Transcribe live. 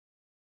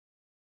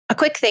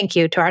quick thank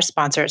you to our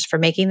sponsors for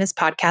making this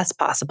podcast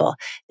possible.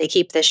 They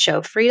keep this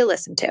show free to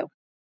listen to.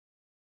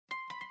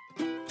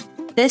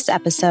 This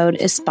episode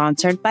is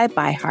sponsored by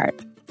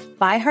ByHeart.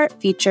 ByHeart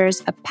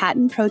features a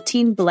patent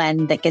protein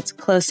blend that gets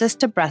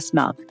closest to breast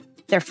milk.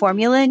 Their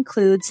formula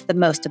includes the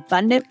most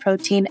abundant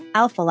protein,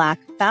 alpha-lac,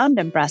 found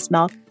in breast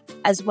milk,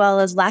 as well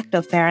as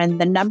lactoferrin,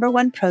 the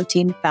 #1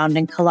 protein found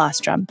in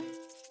colostrum.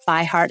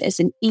 ByHeart is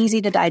an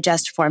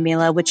easy-to-digest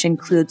formula which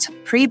includes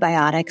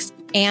prebiotics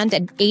and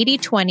an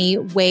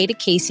 80-20 whey to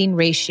casein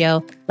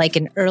ratio like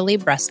in early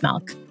breast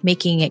milk,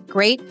 making it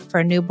great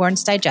for a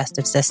newborn's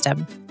digestive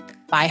system.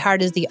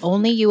 ByHeart is the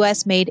only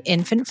U.S.-made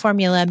infant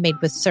formula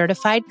made with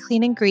certified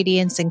clean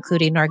ingredients,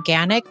 including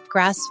organic,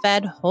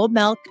 grass-fed, whole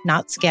milk,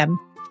 not skim.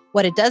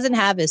 What it doesn't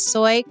have is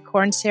soy,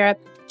 corn syrup,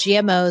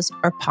 GMOs,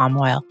 or palm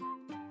oil.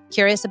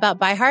 Curious about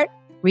ByHeart?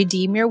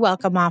 Redeem your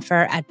welcome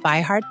offer at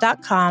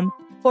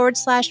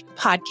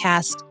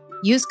byheart.com/podcast.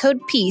 Use code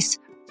PEACE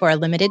for a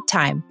limited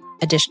time.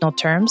 Additional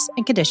terms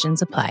and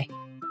conditions apply.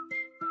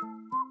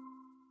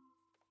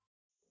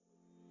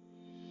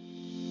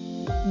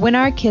 When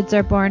our kids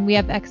are born, we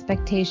have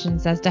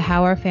expectations as to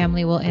how our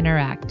family will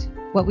interact.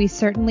 What we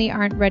certainly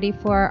aren't ready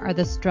for are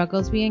the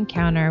struggles we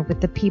encounter with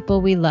the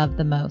people we love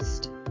the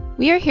most.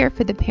 We are here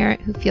for the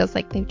parent who feels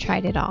like they've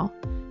tried it all,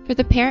 for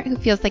the parent who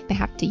feels like they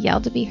have to yell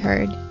to be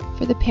heard,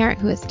 for the parent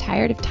who is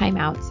tired of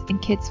timeouts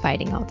and kids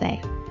fighting all day.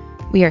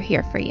 We are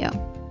here for you.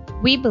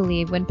 We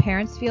believe when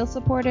parents feel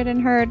supported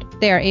and heard,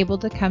 they are able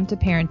to come to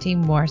parenting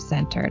more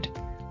centered.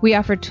 We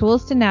offer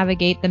tools to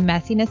navigate the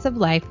messiness of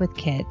life with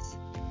kids.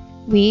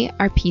 We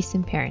are Peace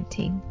in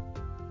Parenting.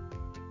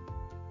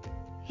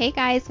 Hey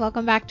guys,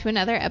 welcome back to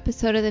another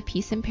episode of the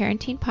Peace in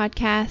Parenting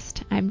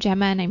podcast. I'm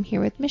Gemma and I'm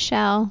here with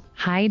Michelle.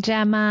 Hi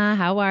Gemma,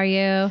 how are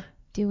you?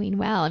 Doing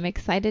well. I'm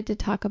excited to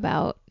talk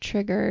about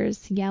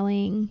triggers,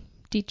 yelling,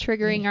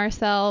 de-triggering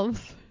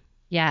ourselves.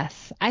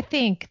 Yes, I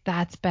think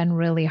that's been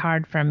really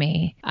hard for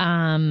me.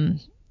 I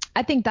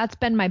think that's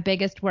been my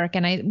biggest work.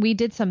 And we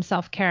did some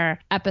self-care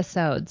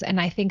episodes.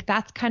 And I think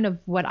that's kind of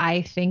what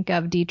I think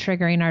of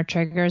de-triggering our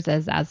triggers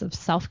as of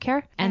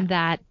self-care. And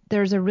that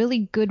there's a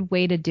really good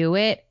way to do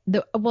it.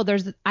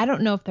 I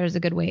don't know if there's a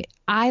good way.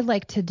 I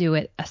like to do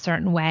it a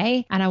certain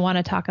way. And I want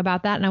to talk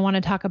about that. And I want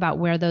to talk about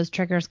where those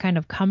triggers kind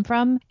of come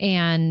from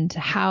and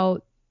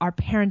how our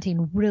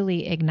parenting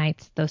really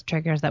ignites those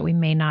triggers that we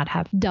may not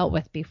have dealt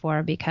with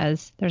before,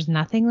 because there's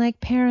nothing like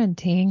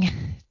parenting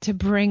to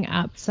bring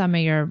up some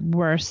of your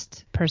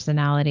worst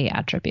personality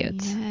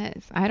attributes.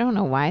 Yes. I don't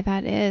know why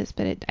that is,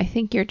 but I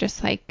think you're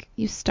just like,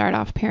 you start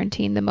off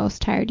parenting the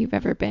most tired you've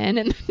ever been,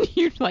 and then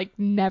you like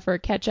never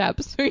catch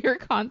up. So you're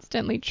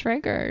constantly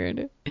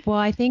triggered. Well,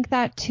 I think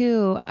that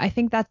too. I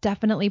think that's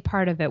definitely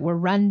part of it. We're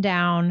run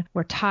down,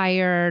 we're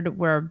tired,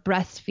 we're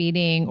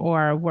breastfeeding,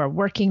 or we're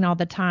working all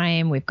the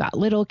time. We've got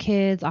little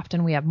kids.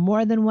 Often we have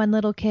more than one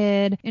little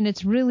kid, and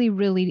it's really,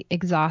 really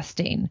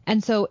exhausting.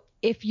 And so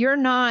if you're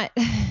not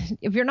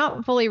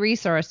fully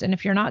resourced and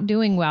if you're not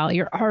doing well,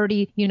 you're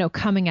already,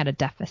 coming at a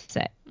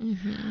deficit.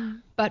 Mm-hmm.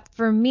 But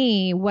for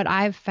me, what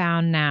I've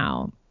found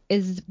now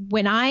is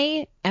when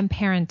I am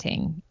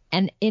parenting,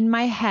 and in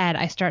my head,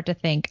 I start to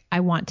think,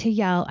 I want to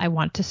yell, I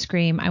want to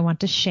scream, I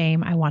want to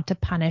shame, I want to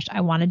punish, I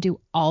want to do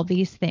all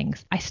these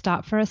things. I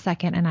stop for a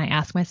second and I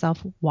ask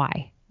myself,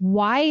 why?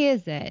 Why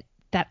is it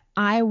that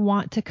I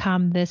want to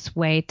come this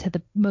way to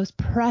the most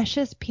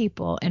precious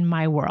people in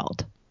my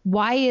world?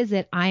 Why is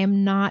it I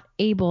am not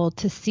able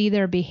to see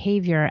their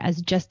behavior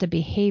as just a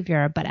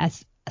behavior, but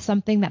as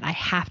something that I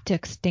have to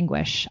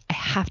extinguish? I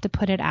have to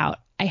put it out.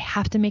 I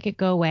have to make it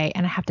go away,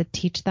 and I have to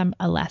teach them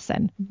a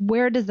lesson.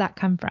 Where does that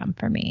come from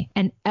for me?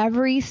 And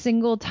every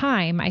single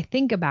time I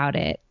think about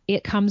it,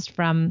 it comes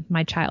from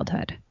my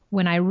childhood.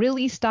 When I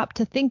really stop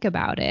to think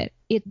about it,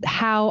 it's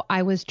how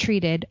I was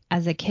treated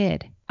as a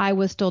kid. I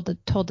was told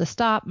to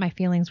stop. My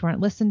feelings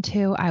weren't listened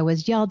to. I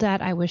was yelled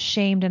at. I was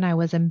shamed, and I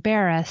was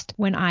embarrassed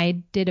when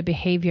I did a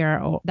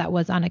behavior that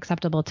was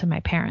unacceptable to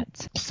my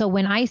parents. So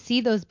when I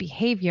see those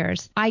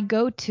behaviors, I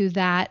go to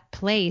that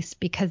place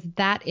because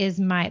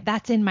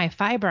that's in my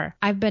fiber.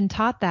 I've been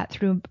taught that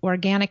through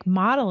organic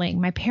modeling.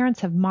 My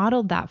parents have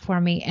modeled that for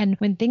me. And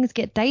when things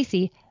get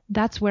dicey,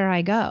 that's where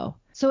I go.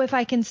 So if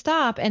I can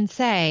stop and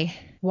say,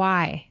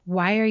 why?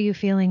 Why are you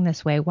feeling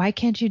this way? Why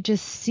can't you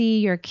just see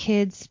your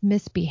kids'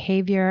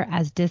 misbehavior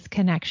as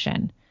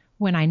disconnection?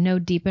 When I know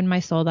deep in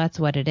my soul that's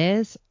what it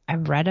is.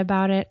 I've read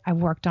about it.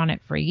 I've worked on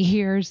it for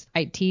years.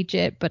 I teach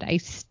it, but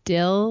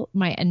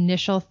my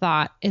initial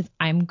thought is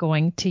I'm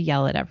going to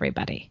yell at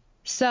everybody.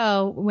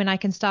 So when I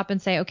can stop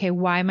and say, okay,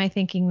 why am I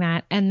thinking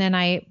that? And then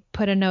I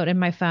put a note in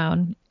my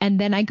phone, and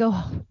then I go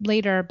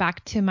later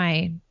back to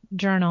my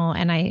journal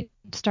and I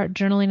start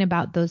journaling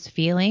about those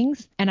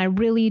feelings. And I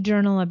really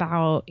journal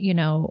about,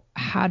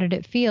 how did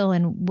it feel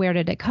and where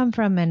did it come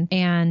from?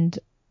 And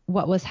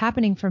what was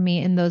happening for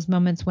me in those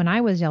moments when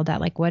I was yelled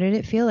at. Like, what did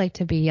it feel like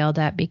to be yelled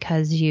at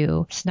because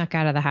you snuck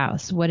out of the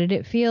house? What did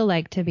it feel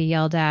like to be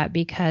yelled at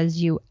because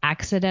you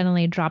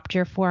accidentally dropped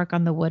your fork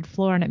on the wood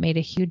floor and it made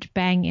a huge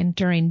bang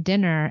during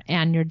dinner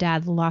and your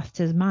dad lost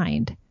his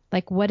mind?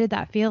 Like, what did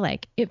that feel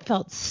like? It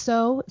felt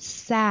so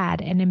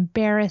sad and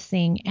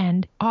embarrassing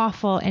and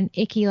awful and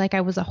icky, like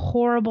I was a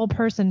horrible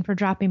person for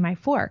dropping my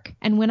fork.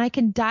 And when I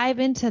can dive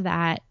into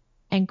that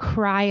and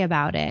cry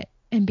about it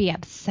and be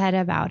upset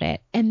about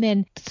it and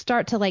then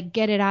start to like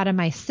get it out of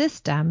my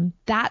system,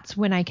 that's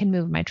when I can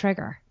move my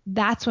trigger.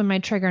 That's when my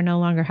trigger no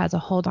longer has a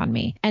hold on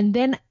me. And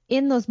then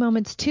in those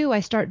moments too,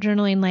 I start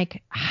journaling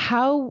like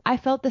how I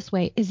felt this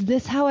way. Is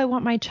this how I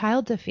want my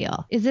child to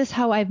feel? Is this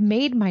how I've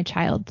made my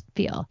child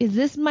feel? Is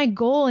this my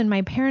goal in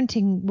my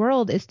parenting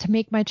world, is to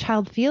make my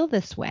child feel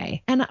this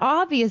way? And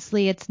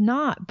obviously it's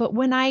not. But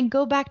when I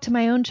go back to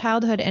my own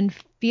childhood and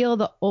feel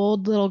the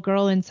old little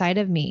girl inside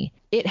of me,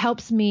 it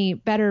helps me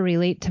better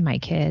relate to my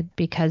kid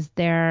because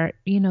they're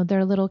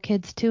little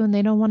kids too, and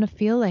they don't want to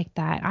feel like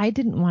that. I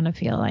didn't want to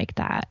feel like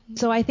that.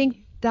 So I think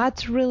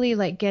that's really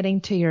like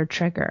getting to your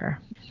trigger.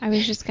 I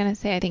was just going to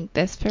say, I think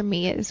this for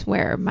me is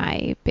where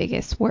my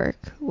biggest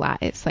work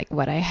lies, like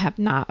what I have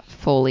not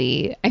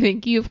fully, I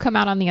think you've come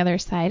out on the other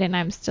side and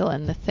I'm still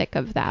in the thick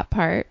of that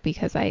part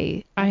because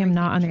I am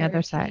not on the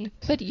other side.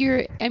 But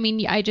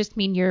I just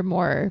mean you're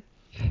more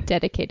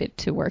dedicated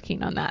to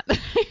working on that.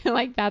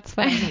 Like that's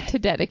what I need to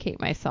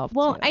dedicate myself to.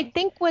 to. I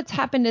think what's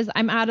happened is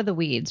I'm out of the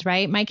weeds,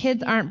 right? My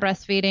kids aren't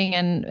breastfeeding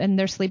and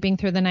they're sleeping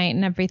through the night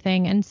and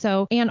everything. And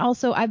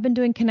also I've been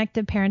doing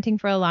connected parenting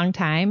for a long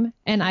time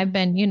and I've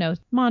been,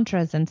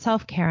 mantras and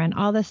self-care and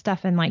all this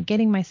stuff and like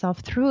getting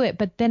myself through it.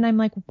 But then I'm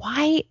like,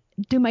 why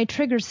do my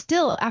triggers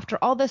still, after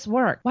all this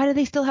work, why do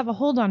they still have a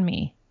hold on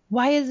me?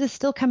 Why is this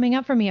still coming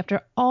up for me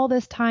after all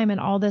this time and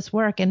all this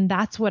work? And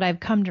that's what I've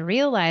come to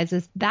realize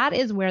is that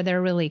is where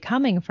they're really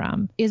coming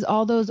from, is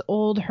all those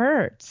old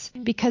hurts.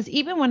 Because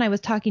even when I was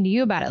talking to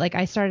you about it, like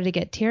I started to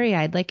get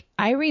teary-eyed. Like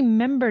I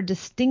remember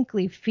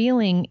distinctly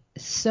feeling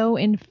so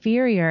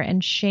inferior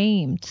and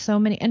shamed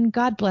and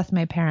God bless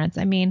my parents.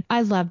 I mean,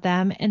 I love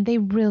them and they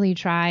really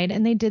tried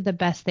and they did the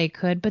best they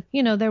could. But,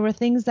 there were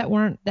things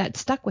that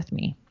stuck with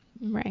me.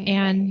 Right.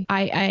 And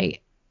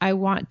I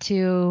want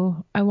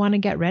to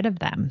get rid of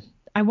them.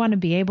 I want to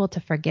be able to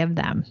forgive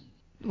them.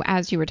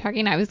 As you were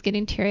talking, I was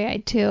getting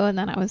teary-eyed too. And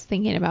then I was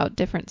thinking about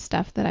different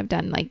stuff that I've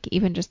done, like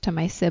even just to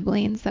my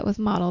siblings that was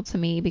modeled to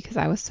me because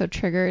I was so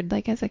triggered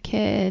like as a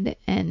kid.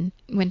 And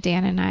when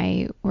Dan and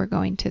I were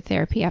going to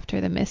therapy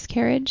after the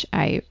miscarriage,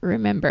 I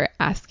remember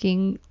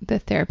asking the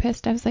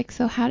therapist, I was like,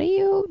 so how do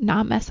you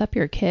not mess up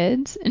your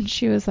kids? And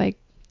she was like,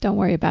 don't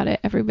worry about it.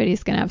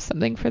 Everybody's going to have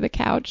something for the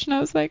couch. And I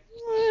was like,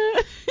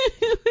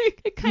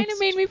 it kind of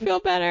made me feel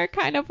better,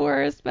 kind of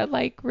worse, but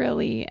like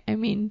really, I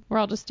mean, we're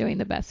all just doing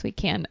the best we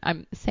can.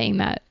 I'm saying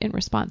that in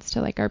response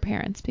to like our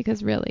parents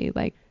because really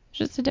like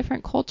just a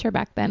different culture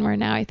back then where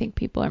now I think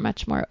people are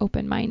much more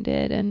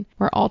open-minded and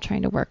we're all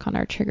trying to work on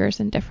our triggers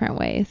in different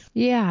ways.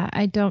 Yeah,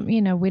 we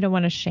don't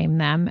want to shame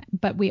them,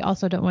 but we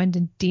also don't want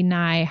to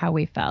deny how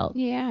we felt.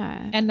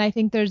 Yeah. And I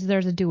think there's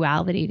a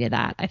duality to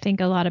that. I think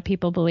a lot of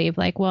people believe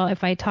like, well,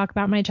 if I talk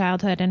about my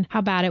childhood and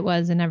how bad it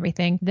was and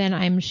everything, then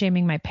I'm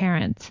shaming my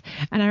parents.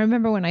 And I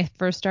remember when I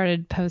first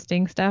started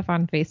posting stuff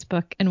on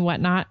Facebook and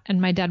whatnot, and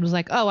my dad was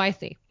like, oh, I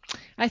see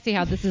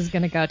how this is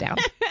going to go down.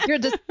 You're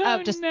just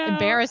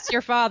embarrass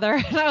your father.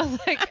 And I was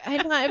like,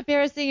 I'm not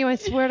embarrassing you. I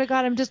swear to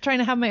God, I'm just trying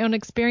to have my own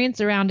experience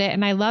around it.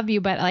 And I love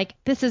you. But like,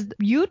 this is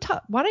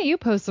why don't you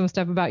post some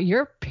stuff about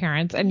your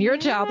parents and your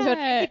childhood?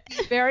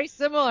 It's very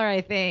similar,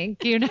 I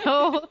think,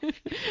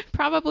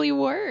 Probably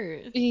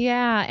worse.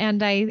 Yeah.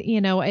 And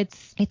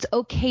it's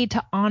okay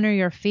to honor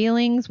your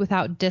feelings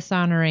without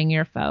dishonoring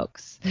your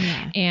folks.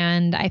 Yeah.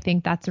 And I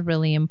think that's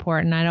really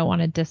important. I don't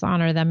want to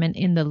dishonor them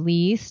in the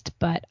least,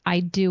 but I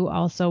do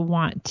also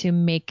want to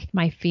make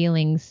my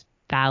feelings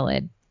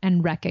valid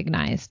and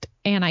recognized,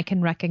 and I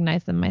can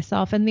recognize them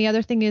myself. And the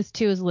other thing is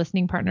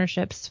listening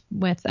partnerships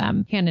with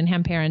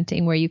hand-in-hand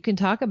parenting, where you can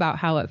talk about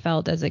how it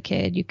felt as a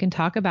kid. You can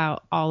talk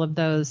about all of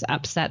those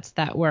upsets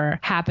that were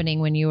happening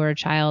when you were a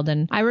child.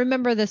 And I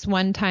remember this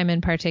one time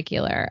in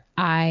particular.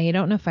 I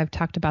don't know if I've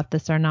talked about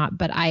this or not,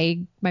 but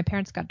my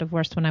parents got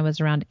divorced when I was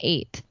around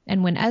 8.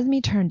 And when Esme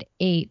turned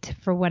 8,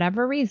 for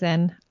whatever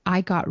reason,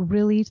 I got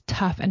really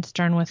tough and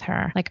stern with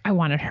her. Like I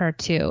wanted her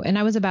to. And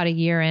I was about a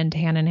year into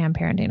hand-in-hand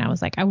parenting. I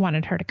was like, I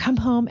wanted her to come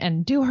home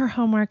and do her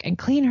homework and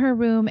clean her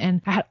room.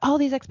 And I had all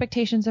these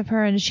expectations of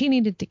her and she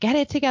needed to get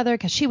it together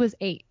because she was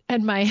 8.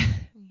 And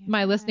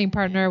my listening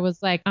partner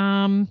was like,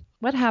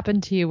 what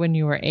happened to you when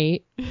you were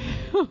 8?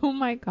 Oh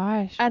my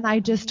gosh. And I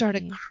just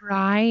started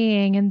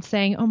crying and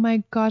saying, oh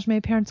my gosh, my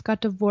parents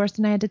got divorced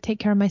and I had to take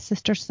care of my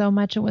sister so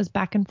much. It was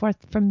back and forth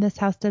from this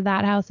house to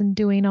that house and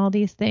doing all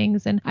these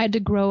things. And I had to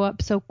grow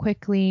up so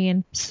quickly.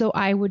 And so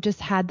I would just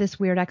had this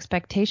weird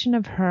expectation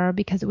of her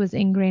because it was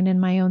ingrained in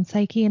my own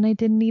psyche and I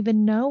didn't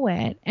even know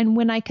it. And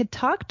when I could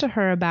talk to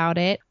her about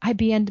it, I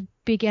began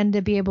begin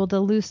to be able to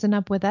loosen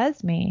up with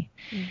Esme.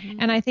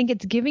 And I think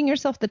it's giving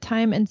yourself the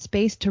time and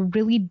space to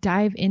really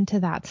dive into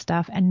that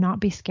stuff and not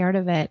be scared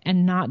of it,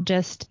 and not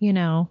just,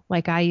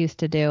 like I used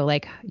to do,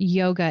 like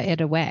yoga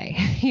it away,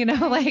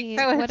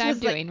 like what I'm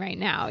doing right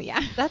now.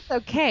 Yeah. That's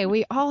okay.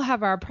 We all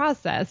have our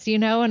process,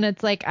 and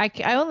it's like, I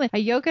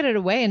yogaed it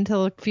away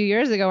until a few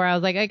years ago where I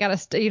was like, I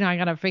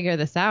gotta figure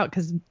this out,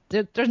 because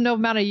there's no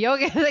amount of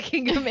yoga that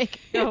can make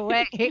it go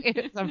away,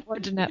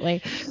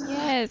 unfortunately.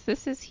 Yes,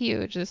 this is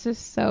huge. This is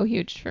so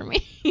huge for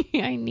me.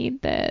 I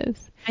need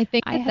this. I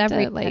think I had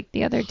to, like,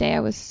 the other day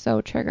I was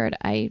so triggered.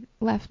 I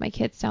left my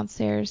kids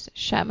downstairs,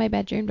 shut my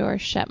bedroom door,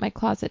 shut my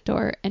closet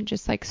door, and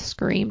just like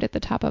screamed at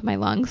the top of my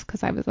lungs,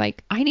 because I was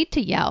like, I need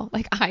to yell.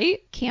 Like, I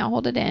can't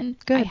hold it in.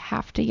 Good. I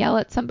have to yell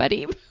at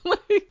somebody.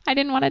 I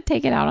didn't want to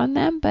take it out on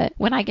them, but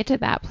when I get to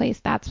that place,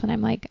 that's when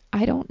I'm like,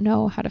 I don't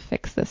know how to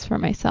fix this for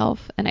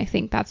myself. And I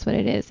think that's what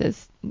it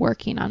is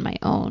working on my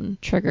own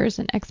triggers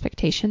and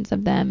expectations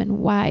of them, and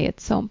why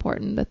it's so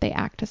important that they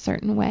act a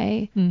certain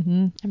way.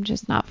 I'm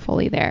just not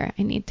fully there.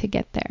 I need to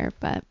get there,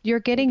 but you're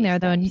getting there,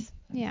 though. And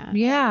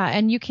yeah,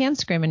 and you can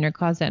scream in your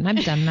closet, and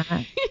I've done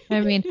that.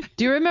 I mean,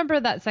 do you remember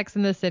that Sex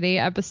and the City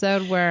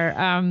episode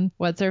where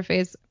what's her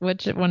face?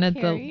 Which one of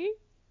Carrie?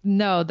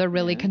 the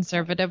really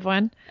conservative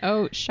one?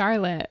 Oh,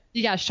 Charlotte.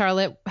 Yeah,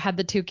 Charlotte had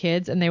the 2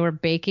 kids, and they were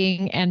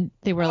baking, and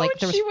they were like,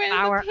 there was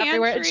flour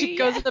everywhere, and she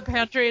goes to the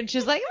pantry, and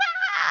she's like, ah!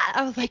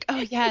 I was like, oh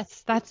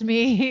yes, that's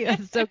me.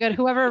 That's so good.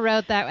 Whoever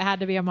wrote that had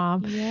to be a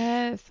mom.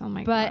 Yes. Oh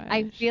my god. But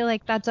I feel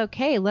like that's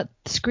okay. Let's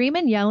scream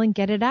and yell and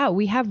get it out.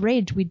 We have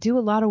rage. We do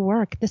a lot of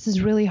work. This is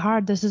really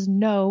hard. This is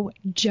no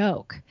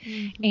joke.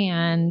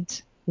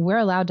 And we're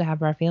allowed to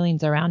have our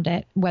feelings around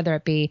it, whether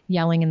it be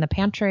yelling in the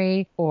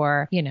pantry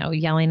or,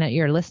 yelling at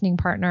your listening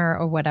partner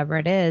or whatever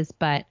it is.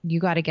 But you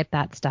got to get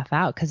that stuff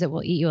out, because it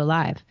will eat you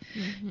alive.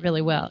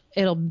 Really will.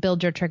 It'll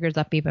build your triggers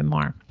up even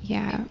more.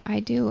 Yeah, I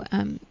do.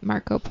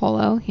 Marco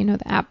Polo, the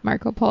app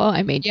Marco Polo.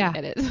 I made you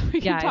get it. So we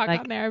can talk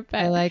on there. But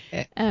I like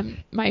it.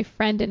 My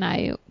friend and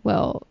I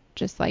will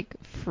just like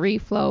free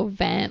flow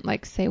vent,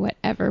 like say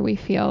whatever we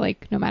feel,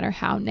 like no matter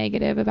how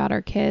negative about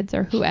our kids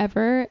or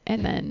whoever.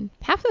 And then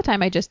half the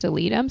time I just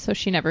delete them, so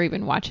she never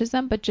even watches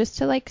them, but just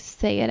to like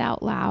say it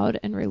out loud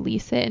and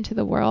release it into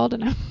the world.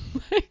 And I'm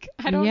like,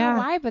 I don't know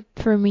why, but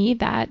for me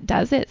that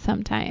does it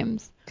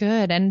sometimes.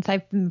 Good. And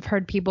I've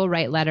heard people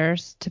write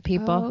letters to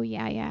people. Oh,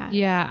 yeah.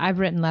 Yeah, I've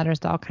written letters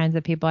to all kinds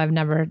of people I've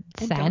never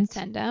sent. Don't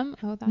send them?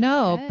 Oh, that's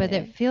no, good. but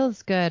it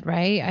feels good,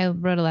 right? I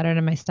wrote a letter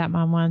to my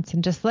stepmom once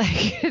and just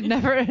like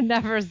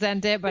never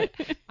sent it, but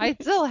I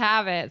still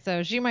have it.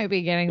 So she might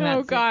be getting that.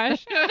 Oh,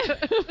 gosh.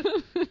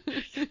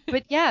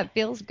 But yeah, it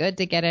feels good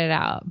to get it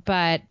out.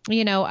 But,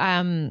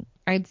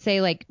 I'd say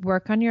like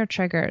work on your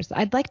triggers.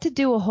 I'd like to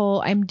do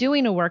I'm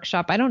doing a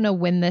workshop. I don't know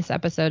when this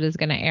episode is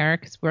going to air,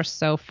 because we're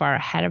so far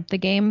ahead of the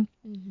game,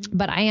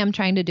 but I am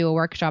trying to do a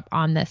workshop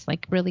on this,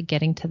 like really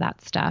getting to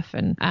that stuff.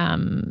 And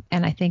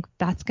I think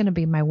that's going to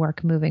be my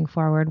work moving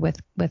forward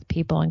with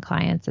people and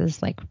clients,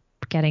 is like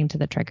getting to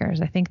the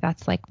triggers. I think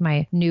that's like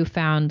my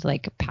newfound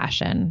like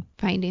passion.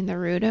 Finding the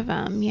root of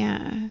them.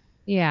 Yeah.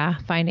 Yeah,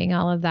 finding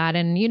all of that.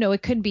 And,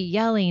 it could be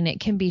yelling, it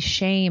can be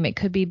shame, it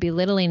could be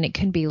belittling, it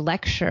can be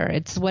lecture.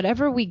 It's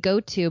whatever we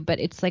go to, but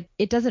it's like,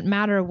 it doesn't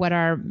matter what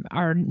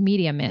our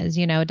medium is.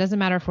 It doesn't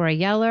matter if we're a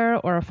yeller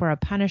or if we're a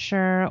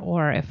punisher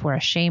or if we're a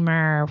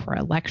shamer or if we're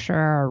a lecturer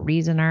or a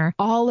reasoner.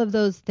 All of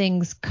those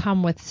things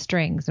come with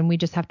strings, and we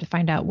just have to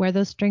find out where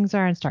those strings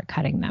are and start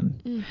cutting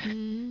them.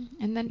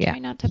 And then try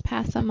not to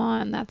pass them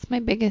on. That's my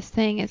biggest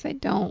thing, is I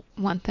don't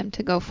want them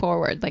to go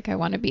forward. Like, I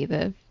want to be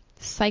the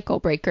cycle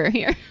breaker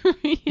here.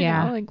 you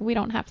know, like we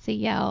don't have to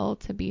yell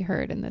to be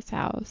heard in this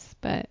house,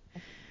 but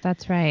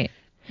that's right.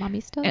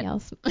 Mommy still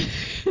yells.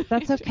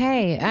 That's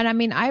okay. And I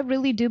mean, I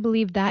really do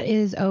believe that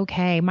is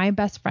okay. My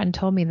best friend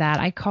told me that.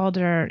 I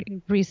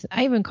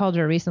even called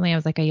her recently. I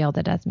was like, I yelled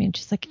at Esme, and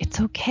she's like, it's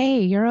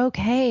okay. You're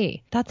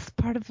okay. That's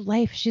part of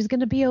life. She's going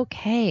to be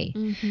okay.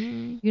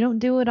 You don't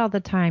do it all the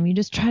time. You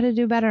just try to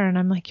do better. And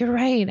I'm like, you're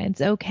right.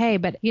 It's okay.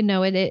 But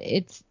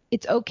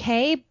it's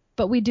okay.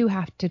 But we do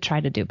have to try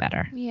to do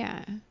better.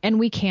 Yeah. And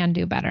we can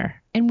do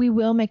better. And we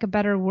will make a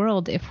better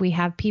world if we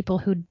have people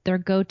who their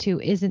go-to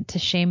isn't to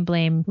shame,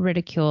 blame,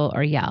 ridicule,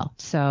 or yell.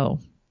 So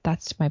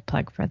that's my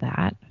plug for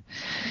that.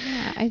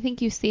 Yeah, I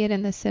think you see it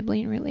in the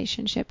sibling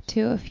relationship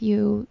too. If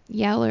you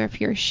yell or if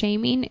you're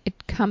shaming,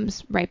 it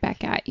comes right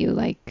back at you,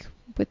 like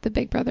with the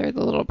big brother,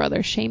 the little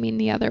brother shaming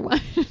the other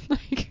one.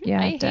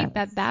 I hate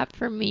that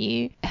for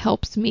me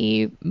helps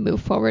me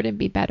move forward and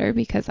be better,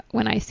 because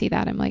when I see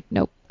that, I'm like,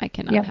 nope, I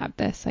cannot have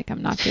this. Like,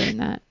 I'm not doing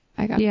that.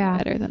 I got to be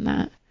better than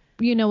that.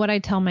 You know what I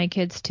tell my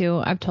kids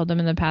too? I've told them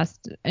in the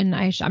past, and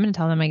I'm going to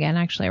tell them again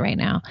actually right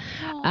now.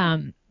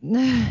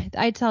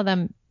 I tell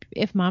them,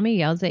 if mommy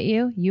yells at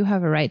you, you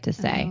have a right to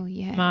say,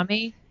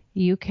 mommy,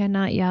 you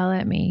cannot yell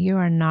at me. You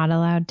are not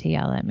allowed to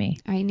yell at me.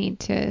 I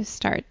need to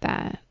start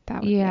that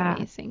That would be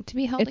amazing to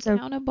be held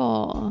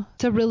accountable.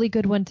 It's a really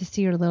good one to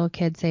see your little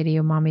kid say to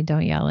you, Mommy,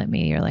 don't yell at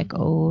me. You're like,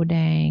 oh,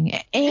 dang.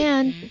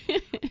 And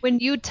when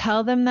you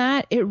tell them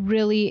that, it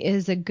really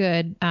is a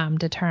good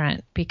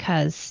deterrent,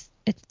 because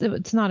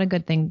it's not a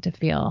good thing to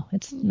feel.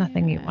 It's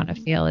nothing you want to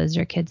feel is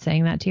your kid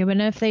saying that to you. But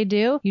if they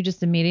do, you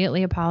just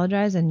immediately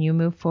apologize and you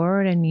move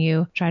forward and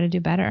you try to do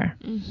better.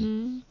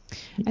 Mm-hmm.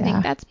 I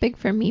think that's big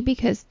for me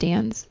because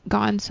Dan's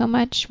gone so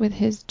much with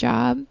his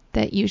job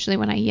that usually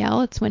when I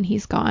yell, it's when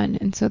he's gone.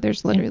 And so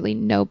there's literally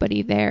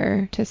nobody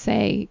there to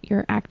say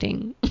you're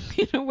acting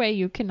in a way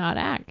you cannot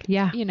act.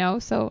 Yeah. You know,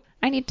 so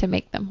I need to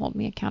make them hold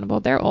me accountable.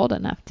 They're old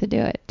enough to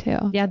do it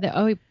too.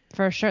 Yeah.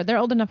 For sure. They're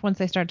old enough once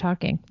they start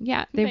talking.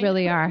 Yeah. They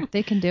really are.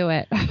 They can do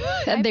it.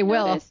 And they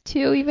will.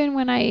 Too, even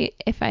when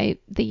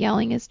the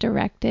yelling is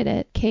directed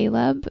at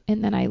Caleb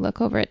and then I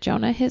look over at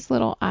Jonah, his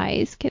little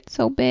eyes get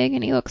so big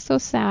and he looks so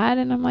sad.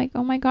 And I'm like,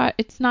 oh my God,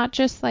 it's not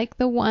just like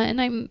the one.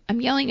 I'm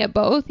yelling at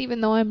both,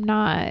 even though I'm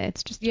not.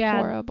 It's just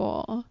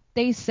horrible.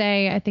 They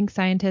say, I think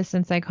scientists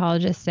and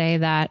psychologists say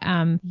that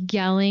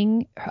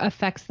yelling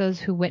affects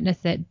those who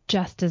witness it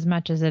just as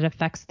much as it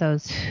affects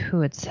those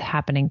who it's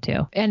happening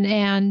to.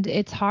 And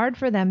it's hard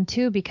for them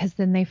too, because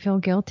then they feel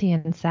guilty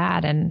and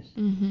sad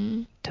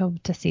and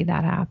to see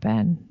that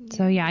happen.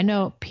 So yeah, I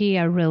know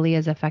Pia really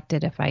is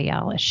affected if I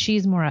yell.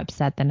 She's more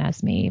upset than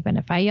Esme. Even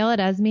if I yell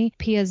at Esme,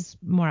 Pia's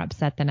more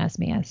upset than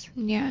Esme is.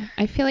 Yeah,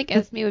 I feel like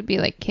Esme would be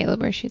like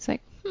Caleb, where she's like,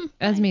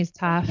 Esme's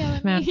tough,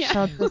 man. Yeah.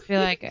 She'll just be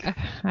like,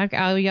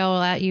 I'll yell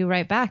at you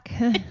right back.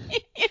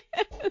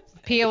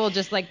 Pia will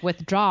just like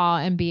withdraw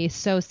and be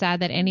so sad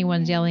that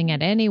anyone's yelling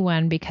at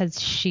anyone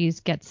because she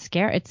gets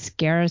scared. It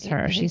scares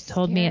her. She's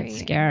told me it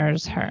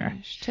scares her.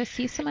 To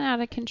see someone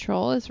out of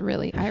control is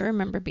really, I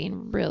remember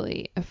being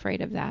really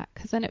afraid of that,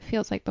 because then it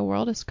feels like the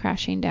world is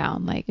crashing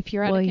down. Like if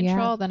you're out of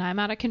control, then I'm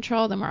out of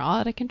control, then we're all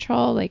out of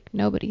control. Like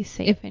nobody's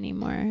safe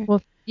anymore.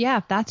 Well, yeah,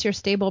 if that's your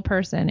stable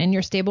person and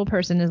your stable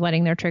person is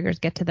letting their triggers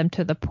get to them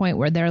to the point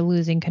where they're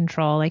losing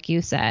control, like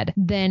you said,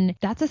 then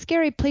that's a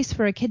scary place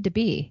for a kid to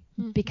be,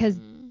 because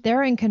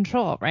they're in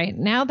control, right?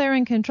 Now they're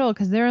in control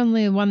because they're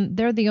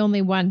the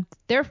only one.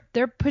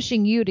 They're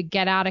pushing you to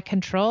get out of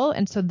control.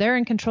 And so they're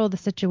in control of the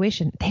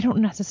situation. They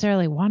don't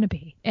necessarily want to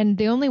be. And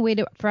the only way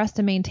for us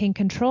to maintain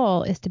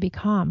control is to be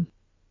calm.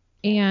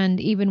 And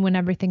even when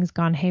everything's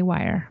gone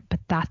haywire. But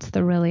that's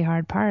the really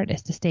hard part,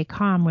 is to stay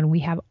calm when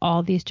we have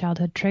all these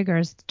childhood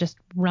triggers just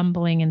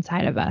rumbling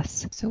inside of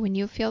us. So when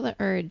you feel the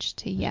urge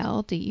to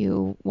yell, do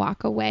you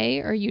walk away,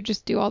 or you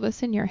just do all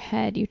this in your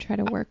head? You try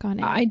to work on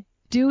it? I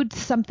do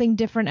something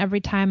different every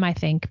time, I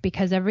think,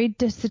 because every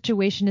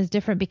situation is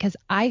different, because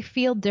I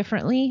feel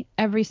differently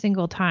every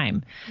single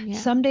time. Yeah.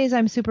 Some days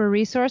I'm super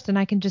resourced and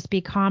I can just be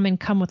calm and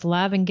come with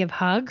love and give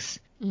hugs.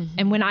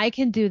 And when I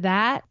can do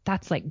that,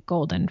 that's like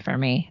golden for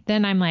me.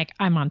 Then I'm like,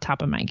 I'm on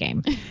top of my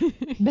game.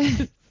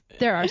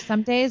 There are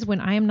some days when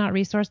I am not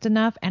resourced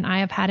enough and I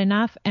have had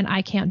enough and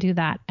I can't do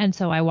that. And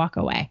so I walk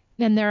away.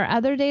 And there are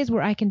other days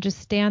where I can just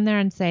stand there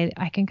and say,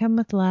 I can come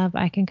with love.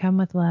 I can come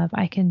with love.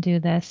 I can do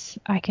this.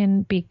 I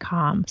can be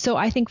calm. So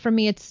I think for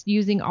me, it's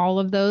using all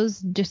of those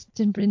just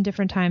in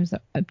different times,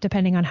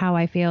 depending on how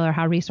I feel or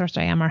how resourced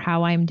I am or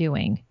how I'm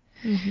doing.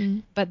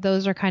 But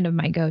those are kind of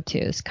my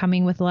go-tos: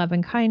 coming with love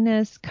and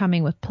kindness,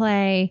 coming with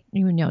play,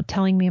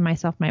 telling me and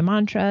myself my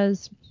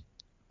mantras,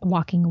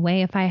 walking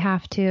away if I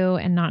have to,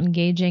 and not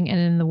engaging. And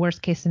in the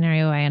worst case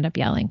scenario, I end up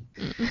yelling.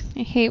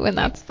 I hate when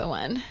that's the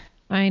one.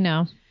 I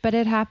know, but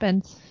it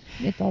happens.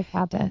 It does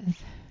happen.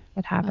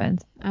 It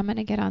happens. I'm going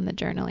to get on the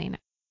journaling.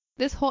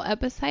 This whole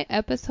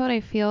episode,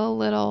 I feel a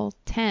little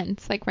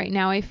tense. Like right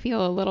now, I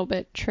feel a little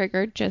bit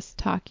triggered just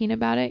talking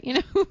about it,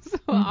 So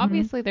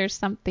obviously there's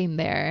something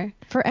there.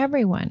 For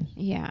everyone.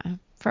 Yeah.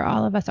 For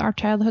all of us. Our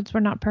childhoods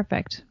were not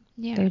perfect.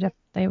 Yeah.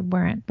 They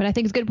weren't. But I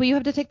think it's good. Well, you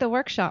have to take the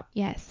workshop.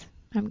 Yes,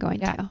 I'm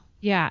going to.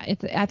 Yeah,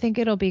 I think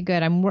it'll be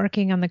good. I'm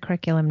working on the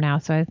curriculum now,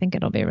 so I think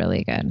it'll be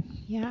really good.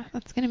 Yeah,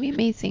 that's going to be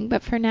amazing.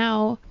 But for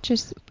now,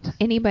 just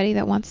anybody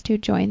that wants to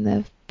join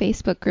the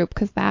Facebook group,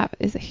 because that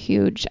is a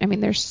huge,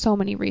 there's so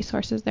many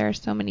resources there,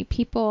 so many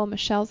people.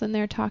 Michelle's in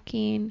there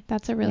talking.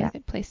 That's a really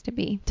good place to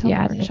be till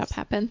the workshop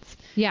happens.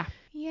 Yeah.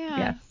 Yeah.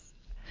 Yes.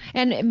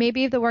 And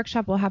maybe the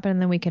workshop will happen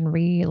and then we can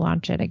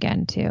relaunch it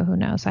again too. Who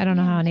knows? I don't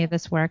know how any of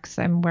this works.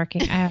 I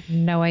have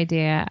no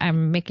idea.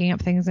 I'm making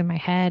up things in my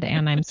head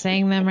and I'm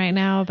saying them right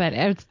now, but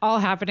it's all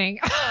happening.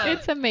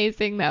 It's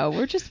amazing though.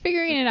 We're just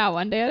figuring it out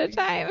one day at a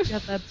time. Yeah,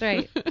 that's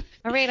right.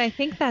 All right. I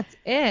think that's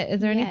it. Is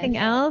there anything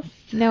else?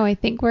 No, I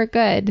think we're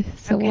good.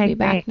 So we'll be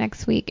back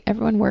next week.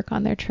 Everyone work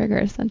on their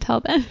triggers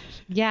until then.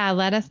 Yeah.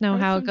 Let us know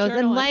how it goes,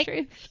 and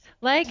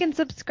like and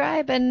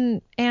subscribe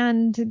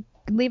and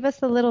leave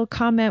us a little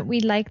comment.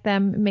 We like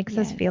them. It makes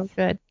us feel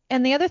good.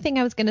 And the other thing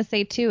I was going to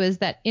say too is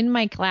that in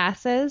my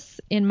classes,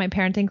 in my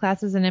parenting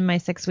classes and in my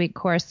 6-week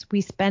course, we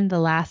spend the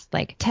last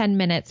 10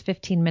 minutes,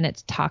 15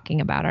 minutes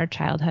talking about our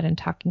childhood and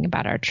talking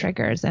about our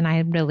triggers. And I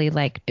really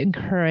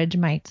encourage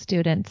my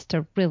students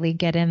to really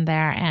get in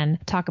there and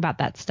talk about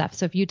that stuff.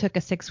 So if you took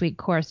a 6-week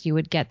course, you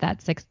would get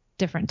that 6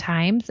 different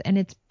times. And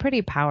it's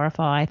pretty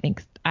powerful, I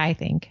think, I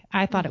think.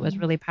 I thought it was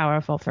really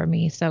powerful for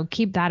me. So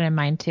keep that in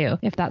mind too.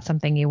 If that's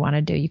something you want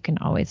to do, you can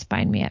always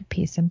find me at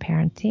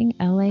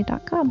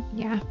peaceandparentingla.com.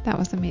 Yeah, that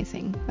was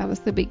amazing. That was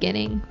the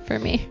beginning for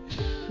me.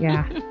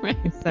 Yeah,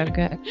 it's so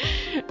good.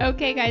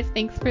 Okay, guys,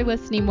 thanks for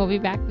listening. We'll be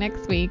back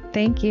next week.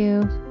 Thank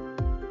you.